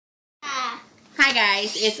Hi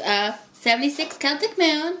guys, it's 76 Celtic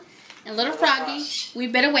Moon and Little Froggy.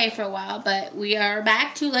 We've been away for a while, but we are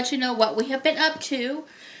back to let you know what we have been up to.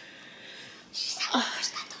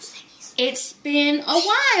 It's been a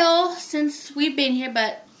while since we've been here,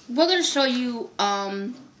 but we're going to show you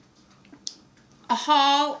a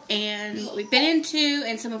haul and what we've been into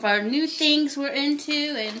and some of our new things we're into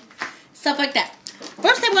and stuff like that.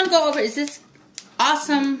 First thing I want to go over is this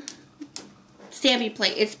awesome stamping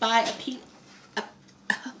plate. It's by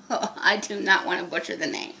I do not want to butcher the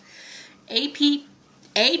name. Apipila.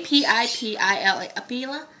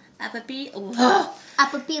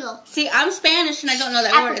 Apapilo. See, I'm Spanish and I don't know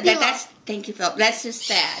that word. Thank you, Philip. That's just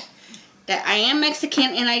sad. That I am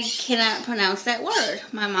Mexican and I cannot pronounce that word.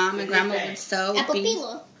 My mom and grandma would so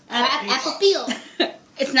Apapilo. Apapilo.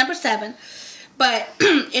 It's number 7. But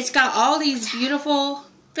it's got all these beautiful,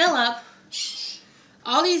 Philip,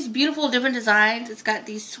 all these beautiful different designs. It's got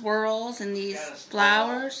these swirls and these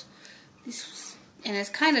flowers. And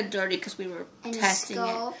it's kind of dirty because we were testing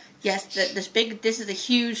it. Yes, this is a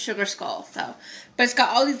huge sugar skull. So, but it's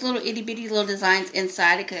got all these little itty bitty little designs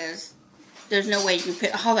inside it because there's no way you can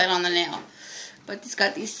fit all that on the nail. But it's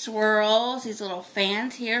got these swirls, these little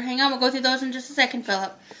fans here. Hang on, we'll go through those in just a second,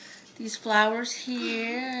 Philip. These flowers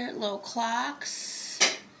here, little clocks.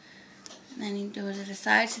 And then you do it to the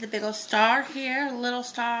side. See the big old star here, little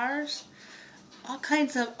stars. All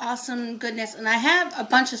kinds of awesome goodness. And I have a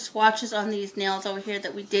bunch of swatches on these nails over here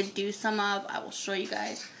that we did do some of. I will show you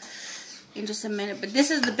guys in just a minute. But this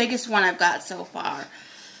is the biggest one I've got so far.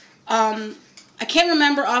 I can't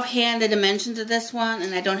remember offhand the dimensions of this one.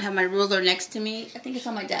 And I don't have my ruler next to me. I think it's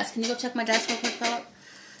on my desk. Can you go check my desk real quick, Philip?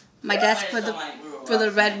 My desk for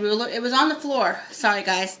the red ruler. It was on the floor. Sorry,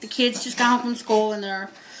 guys. The kids just got home from school and they're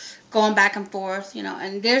going back and forth, you know.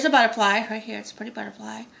 And there's a butterfly right here. It's a pretty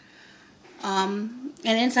butterfly. And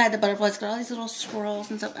inside the butterfly, it's got all these little swirls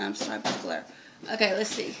and stuff. And I'm sorry about the glare. Okay, let's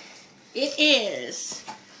see. It is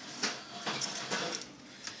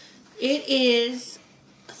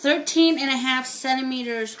 13.5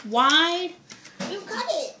 centimeters wide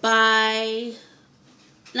by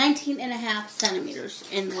 19.5 centimeters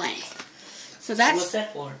in length. So that's what's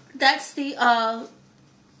that for? That's the I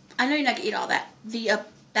know you're not gonna eat all that. The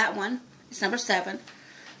that one is number 7.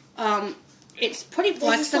 It's pretty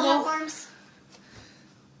flexible.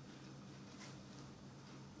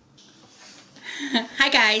 Hi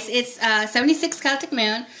guys, it's 76 Celtic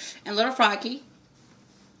Moon and Little Froggy.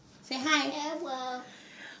 Say hi. Hello.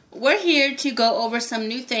 We're here to go over some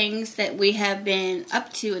new things that we have been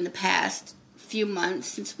up to in the past few months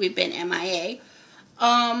since we've been MIA.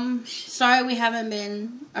 Sorry we haven't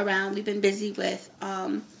been around. We've been busy with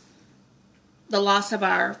the loss of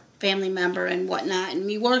our family member and whatnot, and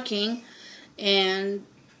me working, and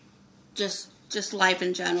just life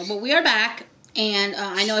in general. But we are back, and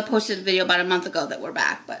I know I posted a video about a month ago that we're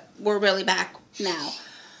back, but we're really back now.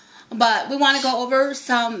 But we want to go over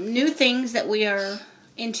some new things that we are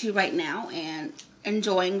into right now and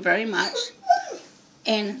enjoying very much.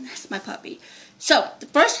 And that's my puppy. So, the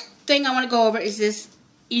first thing I want to go over is this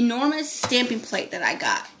enormous stamping plate that I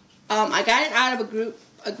got. I got it out of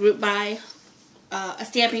a group by a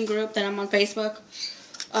stamping group that I'm on Facebook.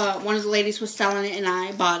 One of the ladies was selling it and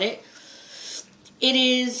I bought it. It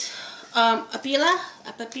is Apapila.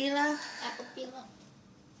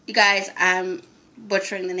 You guys, I'm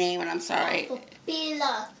butchering the name and I'm sorry.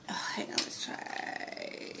 Apapila. Oh, hang on, let's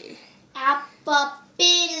try.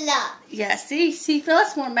 Apapila. Yeah, see,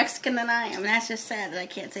 Philip's more Mexican than I am. That's just sad that I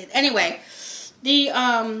can't say it. Anyway, the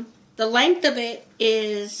length of it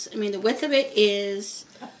is, the width of it is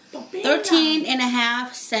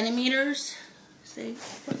 13.5 centimeters. See?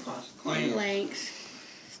 In length.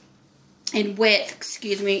 In width,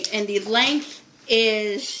 excuse me. And the length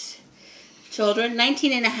is, children,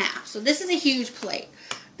 19.5. So this is a huge plate.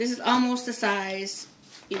 This is almost the size,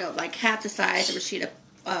 like half the size of a sheet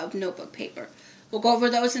of notebook paper. We'll go over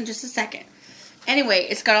those in just a second. Anyway,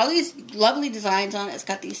 it's got all these lovely designs on it. It's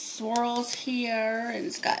got these swirls here, and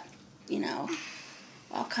it's got,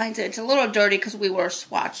 all kinds of... It's a little dirty because we were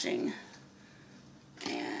swatching.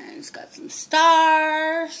 And it's got some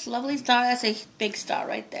stars. Lovely star. That's a big star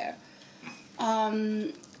right there. All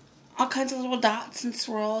kinds of little dots and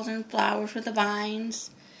swirls and flowers with the vines.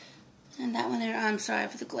 And that one there, I'm sorry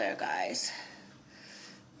for the glare, guys.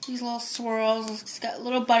 These little swirls. It's got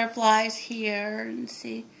little butterflies here. And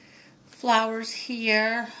see, flowers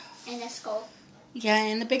here. And a skull. Yeah,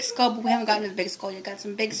 and the big skull, but we haven't gotten to the big skull yet. Got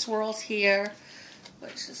some big swirls here.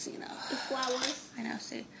 Which is, The flowers. I know,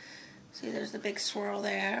 see, there's the big swirl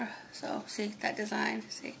there. So, see, that design,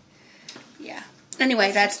 see. Yeah.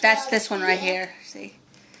 Anyway, that's this one right here, see.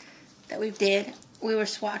 that we did. We were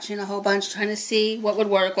swatching a whole bunch, trying to see what would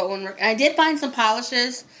work, what wouldn't work. And I did find some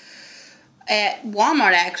polishes at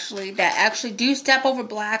Walmart, actually, that actually do step over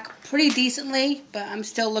black pretty decently. But I'm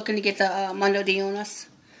still looking to get the Mundo de Unas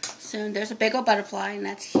soon. There's a big old butterfly, and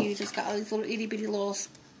that's huge. It's got all these little itty-bitty little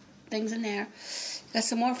things in there. Got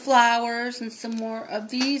some more flowers and some more of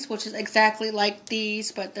these, which is exactly like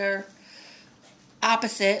these, but they're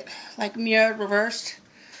opposite, like mirrored, reversed.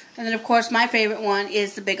 And then, of course, my favorite one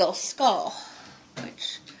is the big old skull,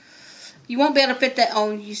 which you won't be able to fit that.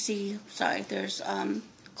 Oh, you see, sorry, there's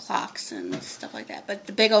clocks and stuff like that. But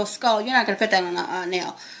the big old skull, you're not going to fit that on a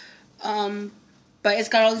nail. But it's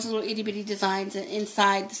got all these little itty-bitty designs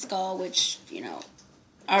inside the skull, which, you know,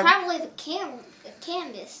 are... Probably the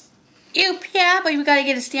canvas. Yeah, but you got to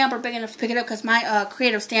get a stamper big enough to pick it up, because my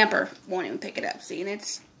creative stamper won't even pick it up. See, and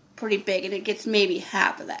it's pretty big, and it gets maybe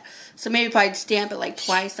half of that. So maybe if I'd stamp it like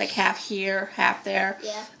twice, like half here, half there,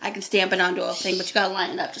 yeah, I can stamp it onto a thing, but you got to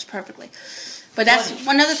line it up just perfectly. But that's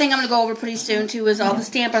another thing I'm going to go over pretty soon, too, is all the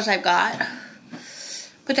stampers I've got.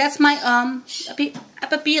 But that's my,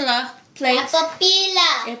 Apapila plate.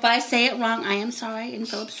 Apapila. If I say it wrong, I am sorry, and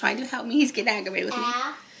Philip's trying to help me. He's getting aggravated with me.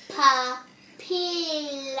 Apapila.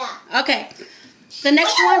 Okay. The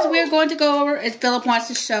next ones we're going to go over is Philip wants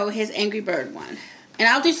to show his Angry Bird one. And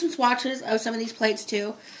I'll do some swatches of some of these plates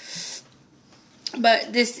too.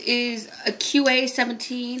 But this is a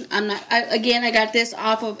QA17. I got this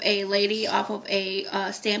off of a lady, off of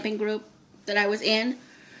a stamping group that I was in.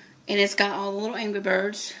 And it's got all the little Angry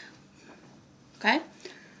Birds. Okay?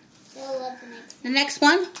 The next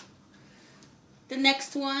one. The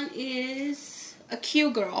next one is a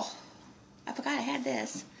Q Girl. I forgot I had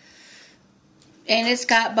this. And it's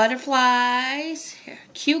got butterflies. Here,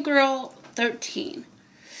 Q Girl 13.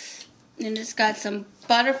 And it's got some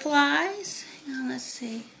butterflies. Hang on, let's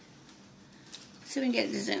see. Let's see if we can get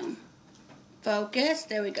it to zoom. Focus.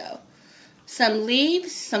 There we go. Some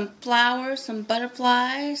leaves, some flowers, some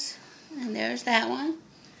butterflies. And there's that one.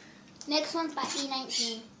 Next one's by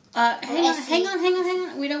E19. Hang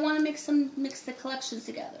on. We don't want to mix the collections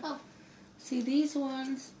together. Oh. See, these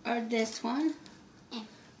ones are this one.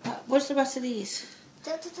 What's the rest of these?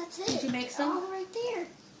 That's it. Did you make some? Oh, right there.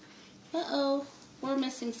 Uh-oh. We're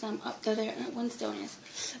missing some. Up there. Winstonias.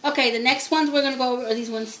 Okay, the next ones we're going to go over are these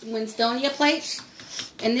Winstonia plates.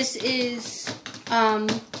 And this is,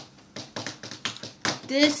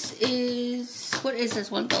 what is this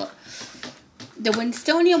one, Philip? The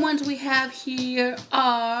Winstonia ones we have here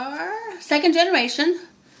are second generation.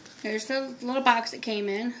 Here's the little box that came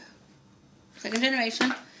in. Second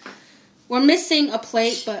generation. We're missing a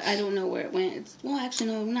plate, but I don't know where it went. Well,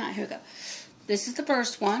 actually, no, not. Here we go. This is the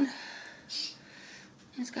first one.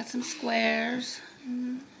 It's got some squares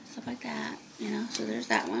and stuff like that, you know. So there's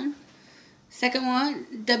that one. Second one,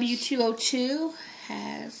 W202,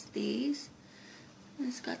 has these.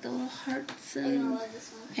 It's got the little hearts and...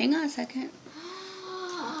 Hang on a second.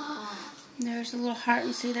 There's a little heart,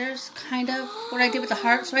 and see, there's kind of what I did with the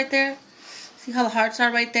hearts right there. See how the hearts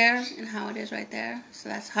are right there and how it is right there. So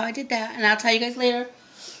that's how I did that. And I'll tell you guys later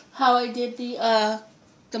how I did the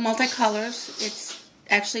multicolors. It's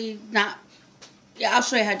actually not... Yeah, I'll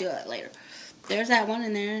show you how to do that later. There's that one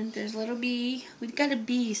in there. There's a little bee. We've got a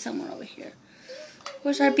bee somewhere over here.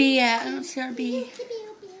 Where's our bee at? I don't see our bee.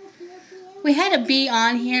 We had a bee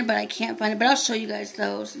on here, but I can't find it. But I'll show you guys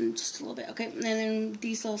those in just a little bit. Okay, and then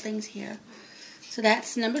these little things here. So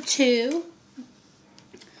that's number 2.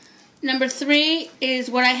 Number 3 is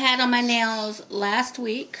what I had on my nails last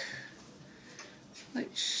week,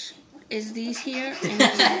 which is these here and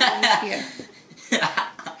these here.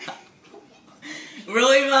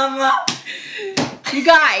 Really, Mama? You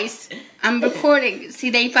guys, I'm recording. See,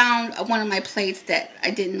 they found one of my plates that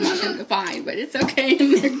I didn't want them to find, but it's okay,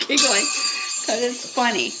 and they're giggling because it's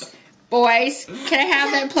funny. Boys, can I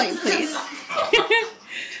have that plate, please?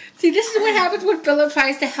 See, this is what happens when Philip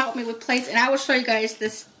tries to help me with plates, and I will show you guys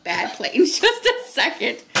this bad plate in just a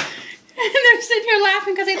second. And they're sitting here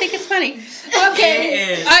laughing because they think it's funny.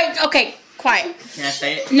 Okay. All right, okay, quiet. Can I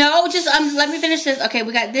say it? No, just let me finish this. Okay,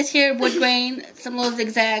 we got this here, wood grain, some little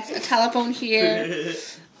zigzags, a telephone here,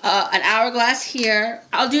 an hourglass here.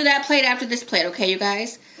 I'll do that plate after this plate, okay, you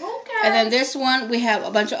guys? Okay. And then this one, we have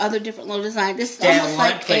a bunch of other different little designs. This is That almost one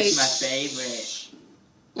like plate's my favorite.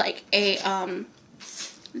 like a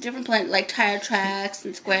different plate, like tire tracks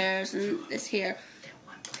and squares, and this here. That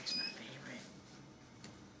one plate's my favorite.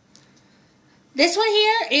 This one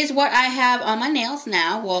here is what I have on my nails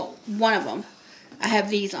now. Well, one of them. I have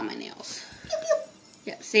these on my nails. Pew, pew.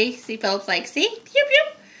 Yep, see? See, Philip's like, see? Pew, pew.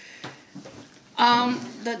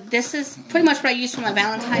 This is pretty much what I use for my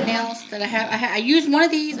Valentine nails that I have. I used one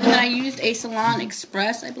of these, and then I used a Salon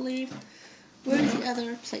Express, I believe. Where's the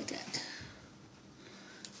other plate at?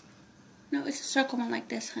 No, it's a circle one like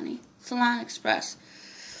this, honey. Salon Express.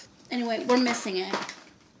 Anyway, we're missing it.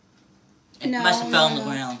 It must have fell on the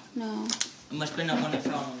ground. No. It must have been the one that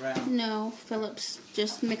fell on the ground. No, Phillips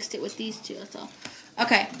just mixed it with these two, that's all.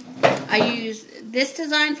 Okay, I used this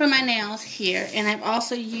design for my nails here, and I've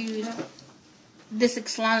also used this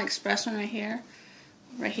Salon Express one right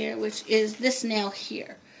here, which is this nail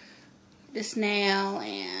here. This nail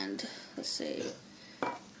and, let's see.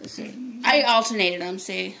 I alternated them,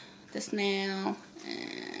 see. This nail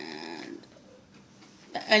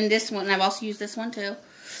and this one. I've also used this one too,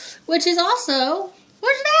 which is also,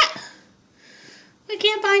 where's that? We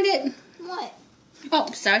can't find it. What? Oh,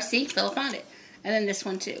 sorry. See, Philip found it. And then this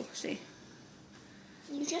one too. See.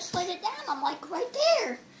 You just laid it down. I'm like right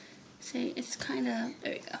there. See, it's kind of,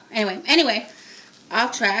 there you go. Anyway,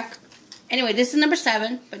 off track. Anyway, this is number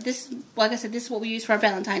 7, but this, like I said, this is what we use for our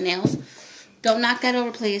Valentine nails. Don't knock that over,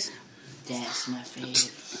 please. That's my favorite.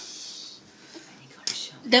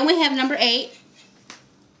 Then we have number 8,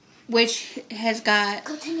 which has got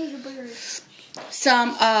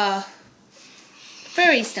some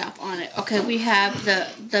fairy stuff on it. Okay, we have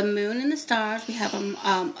the moon and the stars. We have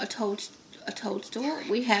a toadstool.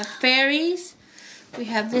 We have fairies. We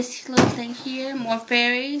have this little thing here, more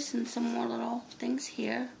fairies, and some more little things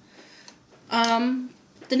here. The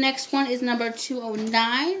next one is number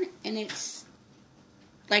 209, and it's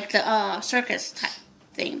like the circus type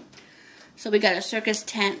thing. So we got a circus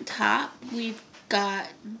tent top. We've got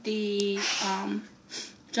the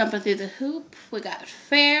jumping through the hoop. We got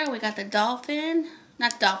fair. We got the dolphin,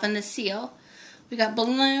 not dolphin, the seal. We got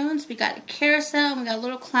balloons. We got a carousel. We got a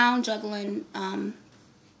little clown juggling.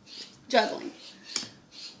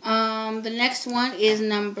 The next one is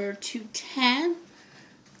number 210.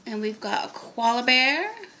 And we've got a koala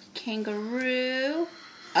bear, kangaroo,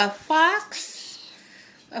 a fox,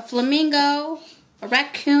 a flamingo, a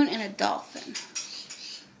raccoon, and a dolphin.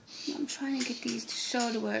 I'm trying to get these to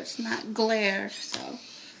show to where it's not glare. So,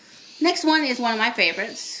 next one is one of my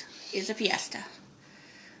favorites, is a fiesta.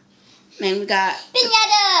 And we got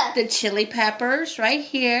the chili peppers right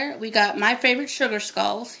here. We got my favorite sugar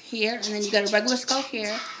skulls here, and then you got a regular skull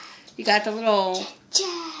here. You got the little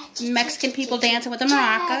Mexican people dancing with the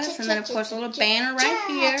maracas, and then of course a little banner right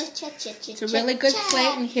here. It's a really good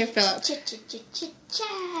plate. And here, Philip.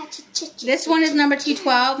 This one is number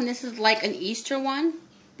 212, and this is like an Easter one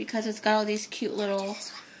because it's got all these cute little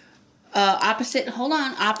opposite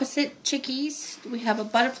chickies. We have a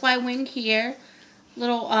butterfly wing here,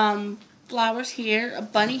 little flowers here, a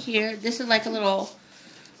bunny here. This is like a little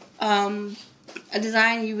a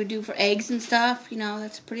design you would do for eggs and stuff. You know,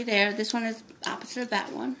 that's pretty there. This one is opposite of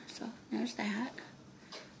that one. So there's that.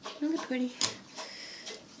 Really pretty.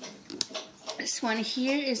 This one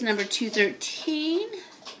here is number 213.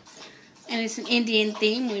 And it's an Indian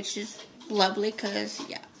theme, which is lovely because,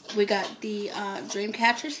 yeah, we got the dream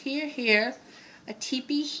catchers here, a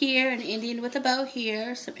teepee here, an Indian with a bow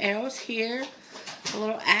here, some arrows here, a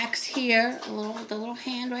little axe here, the little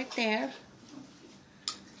hand right there.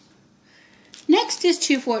 Next is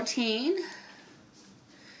 214,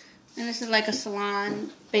 and this is like a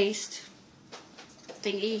salon-based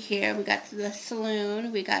thingy here. We got the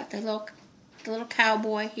saloon, we got the little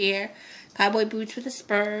cowboy here, cowboy boots with the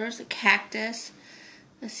spurs, a cactus,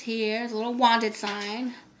 this here, the little wanted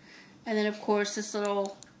sign, and then of course this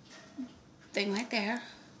little thing right there.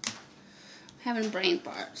 I'm having brain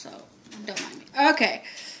fart, so don't mind me. Okay,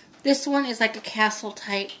 this one is like a castle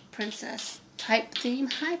type princess type theme.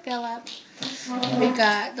 Hi, Philip. We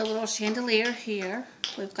got the little chandelier here.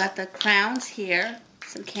 We've got the crowns here,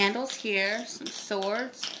 some candles here, some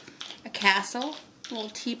swords, a castle, a little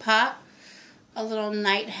teapot, a little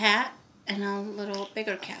night hat, and a little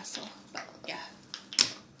bigger castle. But yeah.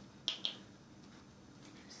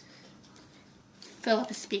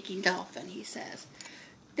 Philip is speaking dolphin, he says.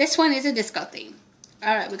 This one is a disco theme.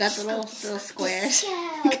 Alright, we got the little squares.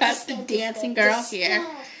 We got the dancing girl here.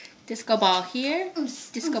 Disco ball here.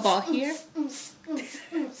 Disco ball here.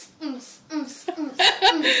 Little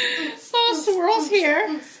swirls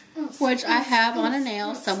here, which I have on a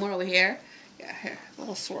nail somewhere over here. Yeah, here.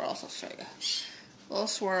 Little swirls. I'll show you. Little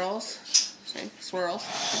swirls. See? Swirls.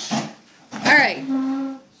 Alright.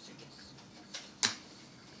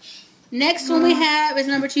 Next one we have is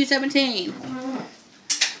number 217.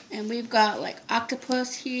 And we've got like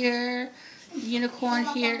octopus here, unicorn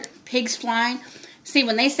here, pigs flying. See,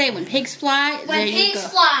 when they say when pigs fly, when pigs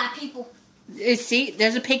fly, people. See,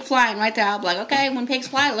 there's a pig flying right there. I'll be like, okay, when pigs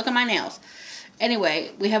fly, look at my nails.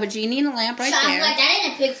 Anyway, we have a genie and a lamp right Sounds there. like that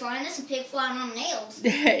ain't a pig flying. That's a pig flying on nails.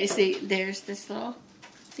 You see, there's this little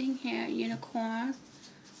thing here, unicorn.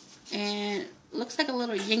 And looks like a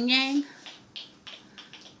little yin-yang.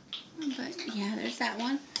 But, yeah, there's that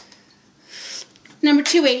one. Number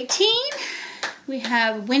 218, we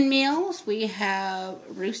have windmills. We have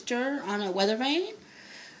rooster on a weather vane.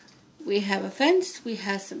 We have a fence. We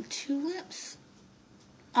have some tulips.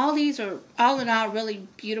 All these are, all in all, really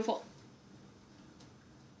beautiful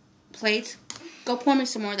plates. Go pour me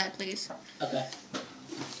some more of that, please. Okay.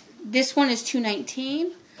 This one is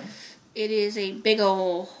 $2.19. It is a big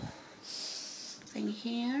old thing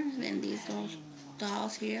here. Then these little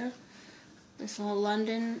dolls here. This little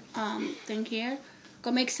London thing here.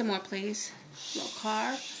 Go make some more, please. Little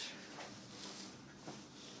car.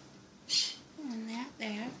 And that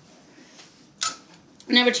there.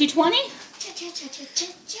 Number 220.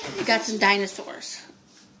 We got some dinosaurs.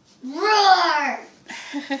 Roar!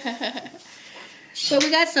 So we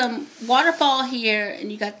got some waterfall here,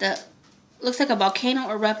 and you got the, looks like a volcano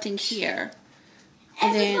erupting here.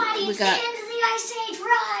 And then Everybody, we it's got the end of the Ice Age,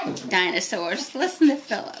 run! dinosaurs. Listen to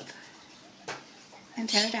Philip. And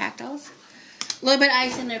pterodactyls. A little bit of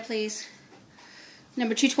ice in there, please.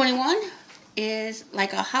 Number 221 is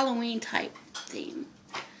like a Halloween type theme.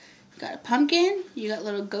 You got a pumpkin. You got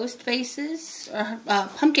little ghost faces, or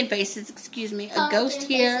pumpkin faces, excuse me. A ghost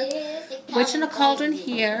here. Witch in a cauldron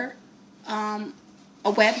here. A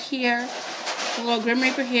web here. A little Grim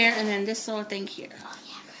Reaper here. And then this little thing here.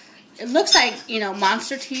 It looks like, you know,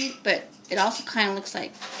 monster teeth, but it also kind of looks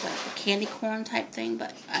like a candy corn type thing,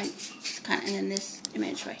 but it's kind of, and then this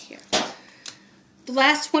image right here. The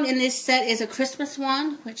last one in this set is a Christmas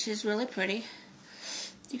one, which is really pretty.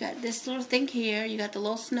 You got this little thing here. You got the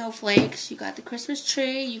little snowflakes. You got the Christmas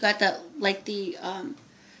tree. You got the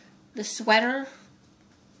sweater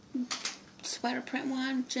print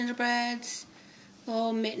one, gingerbreads,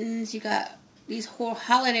 little mittens. You got these whole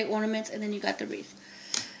holiday ornaments, and then you got the wreath.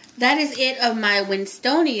 That is it of my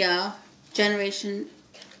Winstonia Generation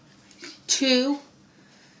 2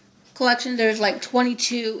 collection. There's like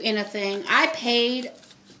 22 in a thing. I paid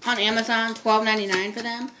on Amazon $12.99 for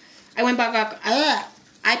them.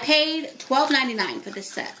 I paid $12.99 for this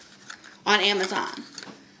set on Amazon.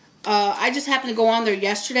 I just happened to go on there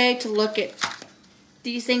yesterday to look at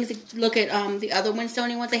these things, to look at the other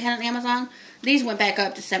Winstonia ones they had on Amazon. These went back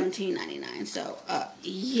up to $17.99. So,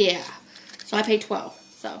 yeah. So I paid $12.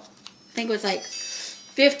 So, I think it was like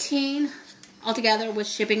 $15 altogether with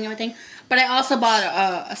shipping and everything. But I also bought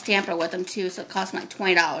a stamper with them too, so it cost me like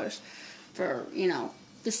 $20 for, you know,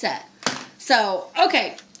 the set. So,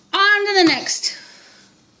 okay, on to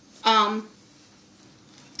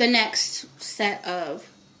the next set of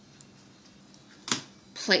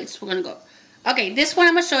plates we're gonna go. Okay, this one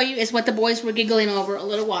I'm gonna show you is what the boys were giggling over a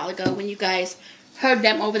little while ago when you guys heard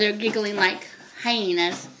them over there giggling like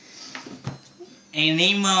hyenas.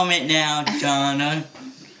 Any moment now, Donna.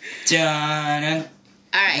 Donna.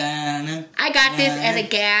 Alright. I got this as a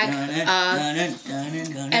gag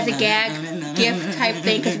gift type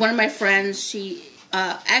thing because one of my friends, she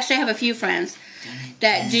actually I have a few friends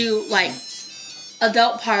that do like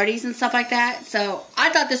adult parties and stuff like that. So I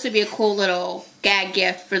thought this would be a cool little gag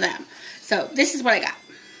gift for them. So this is what I got.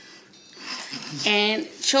 And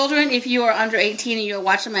children, if you are under 18 and you're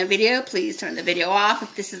watching my video, please turn the video off.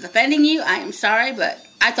 If this is offending you, I am sorry, but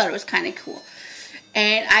I thought it was kind of cool.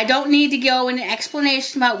 And I don't need to go into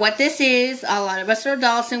explanation about what this is. A lot of us are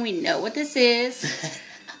adults and we know what this is.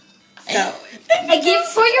 So, a gift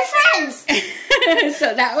for your friends.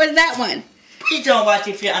 So that was that one. You don't watch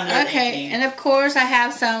if you're under 18. Okay, and of course I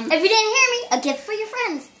have some. If you didn't hear me, a gift for your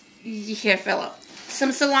friends. Here, Philip.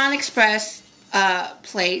 Some Salon Express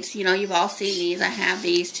plates. You know, you've all seen these. I have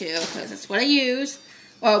these too because that's what I use,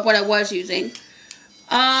 or what I was using.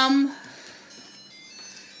 One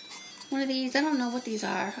of these, I don't know what these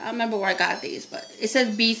are. I don't remember where I got these, but it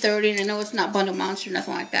says B30, and I know it's not Bundle Monster,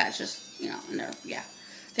 nothing like that. It's just, you know, and they're, yeah.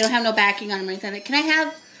 They don't have no backing on them or anything. Can I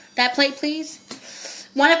have that plate, please?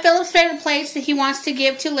 One of Philip's favorite plates that he wants to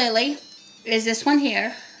give to Lily is this one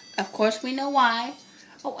here. Of course, we know why.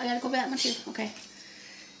 Oh, I gotta go for that one too. Okay.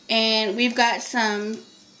 And we've got some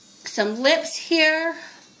lips here.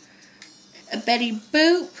 A Betty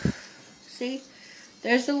Boop. See?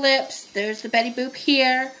 There's the lips. There's the Betty Boop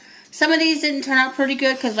here. Some of these didn't turn out pretty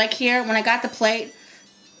good because, like here, when I got the plate,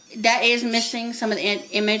 that is missing some of the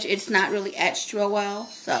image. It's not really etched real well.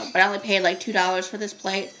 So, but I only paid like $2 for this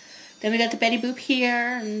plate. Then we got the Betty Boop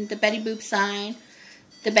here and the Betty Boop sign.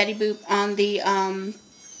 The Betty Boop on the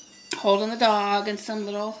holding the dog and some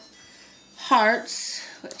little hearts.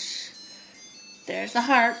 Which, there's the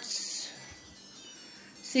hearts.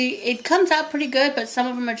 See, it comes out pretty good, but some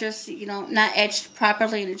of them are just, you know, not etched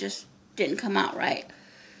properly, and it just didn't come out right.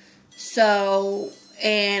 So,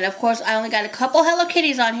 and of course, I only got a couple Hello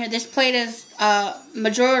Kitties on here. This plate is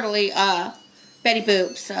majority Betty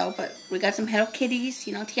Boop. So, but we got some Hello Kitties,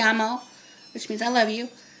 you know, Ti amo, which means I love you,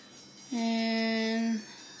 and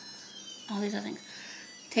all these other things.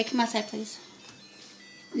 Take him outside, please.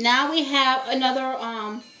 Now we have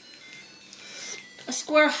another a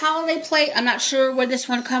square holiday plate. I'm not sure where this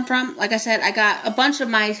one come from. Like I said, I got a bunch of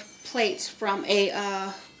my plates from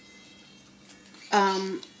a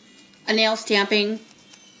nail stamping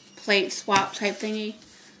plate swap type thingy.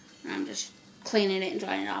 I'm just cleaning it and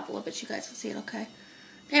drying it off a little bit so you guys can see it okay.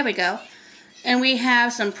 There we go. And we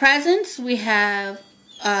have some presents. We have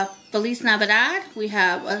Feliz Navidad. We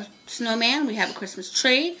have a snowman. We have a Christmas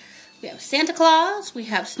tree. We have Santa Claus. We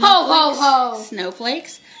have snowflakes. Ho, ho, ho.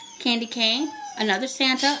 Snowflakes. Candy cane. Another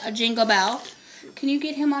Santa. A Jingle Bell. Can you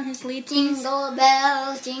get him on his lead, please? Jingle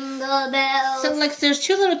bells, jingle bells. So, like, there's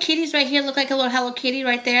two little kitties right here. Look like a little Hello Kitty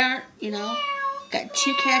right there. You know. Got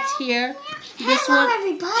two cats here. This Hello, one.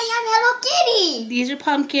 everybody. I'm Hello Kitty. These are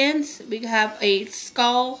pumpkins. We have a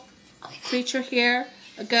skull creature here.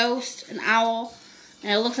 A ghost. An owl.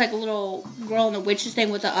 And it looks like a little girl in the witch's thing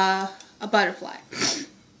with a butterfly.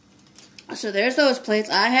 So there's those plates.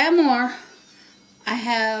 I have more. I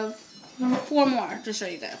have 4 more to show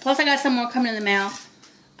you guys. Plus I got some more coming in the mail.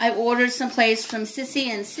 I've ordered some plates from Sissy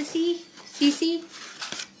and Cece.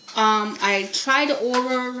 I tried to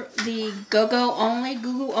order the Goo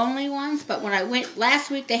only ones, but when I went last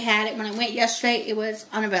week they had it. When I went yesterday it was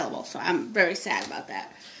unavailable. So I'm very sad about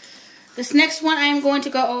that. This next one I'm going to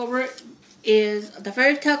go over is the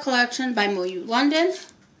Fairy Tale Collection by Moyu London.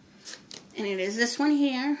 And it is this one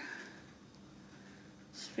here.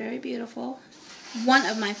 It's very beautiful. One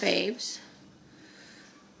of my faves.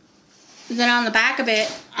 And then on the back of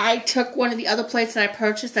it, I took one of the other plates that I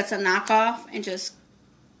purchased that's a knockoff and just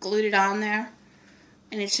glued it on there.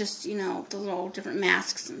 And it's just, you know, the little different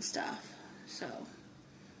masks and stuff. So,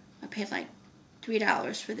 I paid like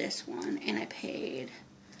 $3 for this one. And I paid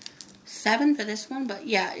 $7 for this one. But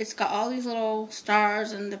yeah, it's got all these little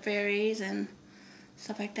stars and the fairies and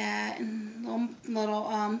stuff like that. And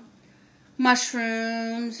little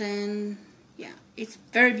mushrooms and yeah, it's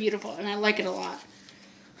very beautiful and I like it a lot.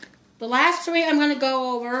 The last 3 I'm going to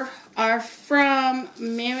go over are from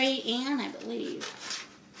Mary Ann, I believe.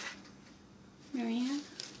 Mary Ann?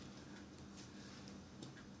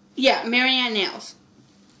 Yeah, Mary Ann Nails.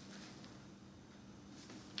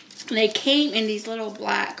 They came in these little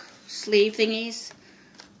black sleeve thingies.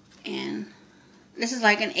 And this is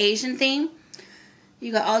like an Asian theme.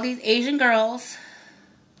 You got all these Asian girls.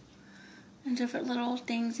 And different little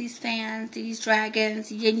things, these fans, these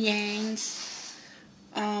dragons, yin-yangs,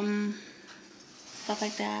 stuff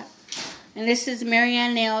like that. And this is Mary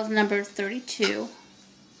Ann Nails number 32. You're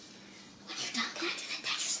not gonna do that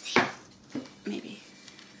Tetris thing. Maybe.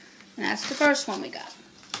 And that's the first one we got.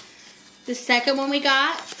 The second one we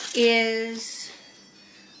got is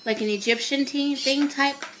like an Egyptian theme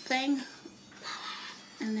type thing.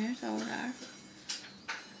 And there's Oldar.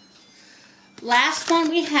 Last one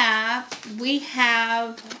we have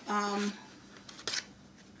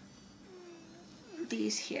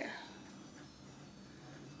these here.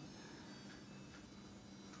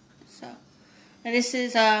 So, and this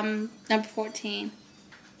is number 14.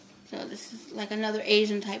 So this is like another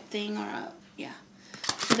Asian type thing, or yeah.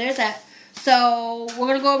 So there's that. So we're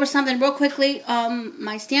gonna go over something real quickly.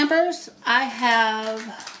 My stampers. I have.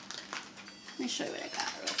 Let me show you what I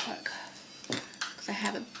got real quick, because I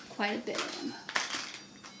have quite a bit of them.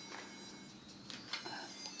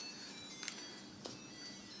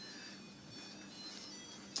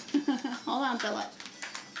 Hold on, Philip.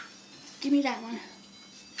 Give me that one.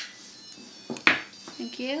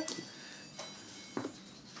 Thank you.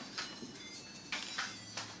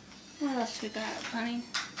 What else we got, honey?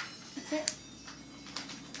 That's it?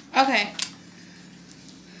 Okay.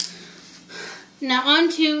 Now on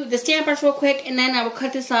to the stampers real quick, and then I will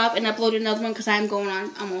cut this off and upload another one because I'm going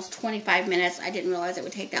on almost 25 minutes. I didn't realize it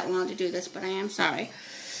would take that long to do this, but I am sorry.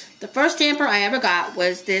 The first stamper I ever got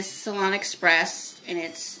was this Salon Express, and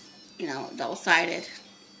it's, you know, double-sided.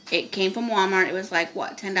 It came from Walmart. It was like,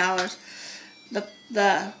 what, $10?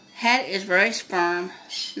 The head is very firm,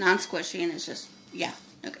 non-squishy, and it's just, yeah.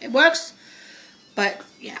 Okay, it works, but,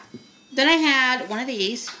 yeah. Then I had one of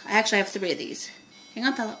these. I actually have 3 of these. Hang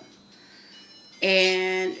on, Philip.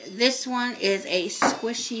 And this one is a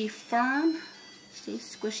squishy firm. See,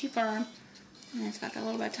 squishy firm. And it's got that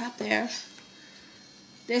little bit top there.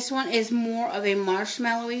 This one is more of a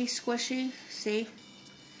marshmallowy squishy. See?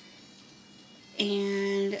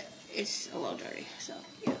 and it's a little dirty. So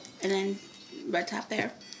yeah, and then red top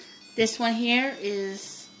there. This one here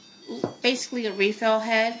is basically a refill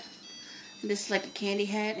head. This is like a candy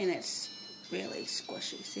head, and it's really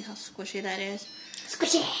squishy. See how squishy that is?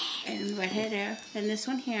 Squishy. And right here there. And this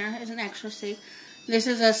one here is an extra. See, this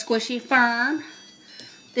is a squishy fern.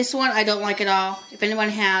 This one I don't like at all. If anyone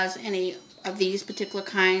has any of these particular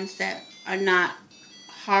kinds that are not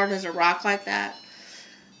hard as a rock like that,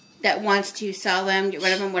 that wants to sell them, get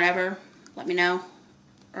rid of them, whatever, let me know.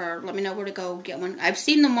 Or let me know where to go get one. I've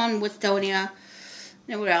seen the one with Donia.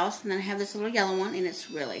 Nowhere else. And then I have this little yellow one, and it's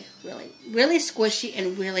really, really, really squishy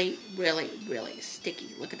and really, really, really sticky.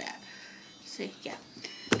 Look at that. See, yeah.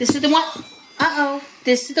 This is the one.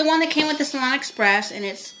 This is the one that came with the Salon Express, and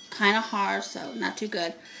it's kind of hard, so not too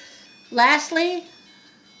good. Lastly,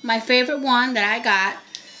 my favorite one that I got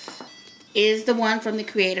is the one from the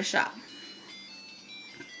Creative Shop.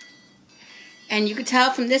 And you can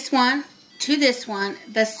tell from this one to this one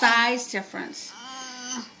the size difference.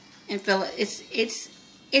 And feel it.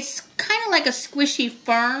 It's kind of like a squishy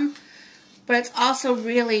firm, but it's also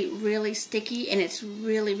really, really sticky, and it's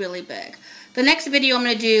really, really big. The next video I'm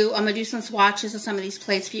gonna do some swatches of some of these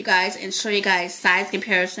plates for you guys and show you guys size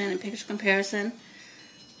comparison and picture comparison,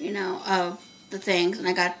 you know, of the things. And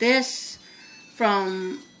I got this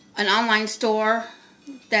from an online store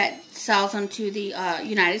that sells them to the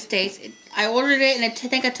United States. I ordered it, and I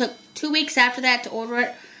think it took 2 weeks after that to order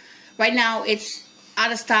it. Right now it's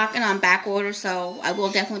out of stock and on back order, so I will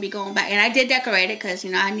definitely be going back. And I did decorate it because,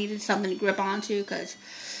 you know, I needed something to grip onto because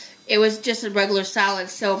it was just a regular solid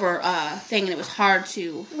silver thing, and it was hard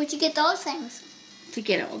to... Where'd you get those things? To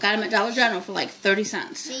get it. We got them at Dollar General for like 30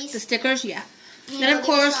 cents. These? The stickers, yeah. You Then know,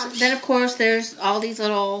 of course, there's all these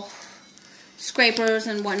little scrapers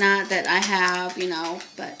and whatnot that I have, you know,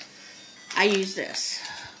 but I use this,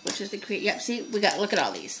 which is the Yep, see, look at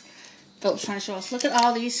all these. Philip's trying to show us. Look at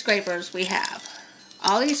all these scrapers we have.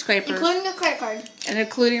 All these scrapers. Including a credit card. And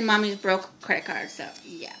including Mommy's broke credit card. So,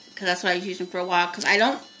 yeah. Because that's what I was using for a while. Because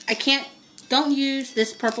don't use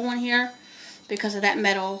this purple one here because of that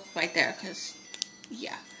metal right there. Because,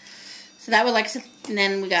 yeah. So that would and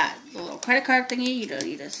then we got the little credit card thingy.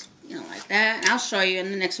 You just, you know, like that. And I'll show you in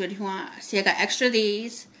the next video if you want. See, I got extra of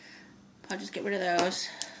these. I'll just get rid of those.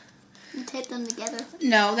 And tape them together.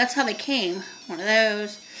 No, that's how they came. One of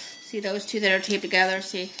those. See those two that are taped together.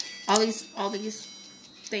 See, all these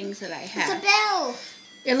things that I have. It's a bell.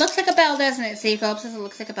 It looks like a bell, doesn't it? See, Philip says it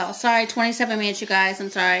looks like a bell. Sorry, 27 minutes, you guys. I'm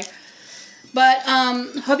sorry. But,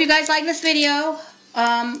 hope you guys like this video.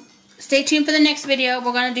 Stay tuned for the next video.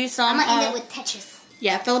 We're going to do some... I'm going to end it with Tetris.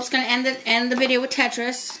 Yeah, Philip's going to end the video with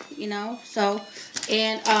Tetris, you know. So,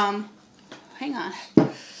 and, hang on.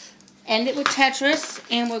 End it with Tetris,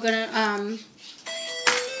 and we're going to,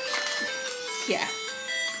 yeah.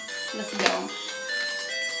 Let's go.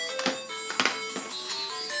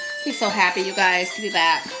 He's so happy, you guys, to be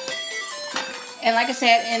back. And like I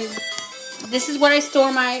said, and this is where I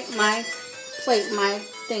store my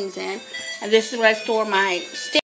things in. And this is where I store my